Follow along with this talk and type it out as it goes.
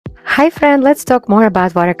Hi friend, let's talk more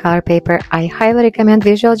about watercolor paper. I highly recommend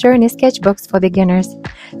Visual Journey sketchbooks for beginners.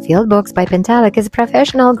 Field Books by Pentalic is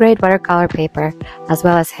professional grade watercolor paper, as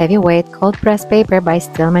well as heavyweight cold press paper by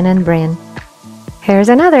Stillman and Brin. Here's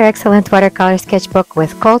another excellent watercolor sketchbook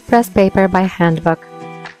with cold press paper by Handbook.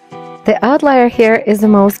 The outlier here is the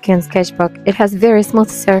Moleskine sketchbook. It has very smooth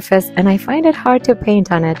surface and I find it hard to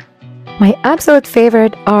paint on it. My absolute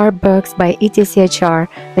favorite are books by ETCHR.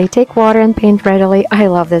 They take water and paint readily. I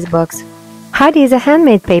love these books. Heidi is a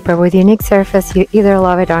handmade paper with unique surface. You either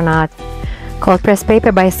love it or not. Cold press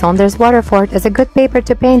paper by Saunders Waterford is a good paper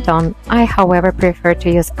to paint on. I, however, prefer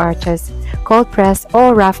to use arches, cold press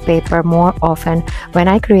or rough paper more often when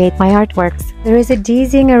I create my artworks. There is a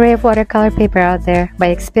dizzying array of watercolor paper out there.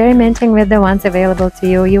 By experimenting with the ones available to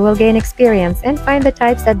you, you will gain experience and find the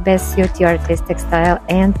types that best suit your artistic style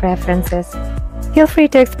and preferences. Feel free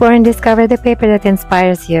to explore and discover the paper that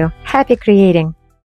inspires you. Happy creating!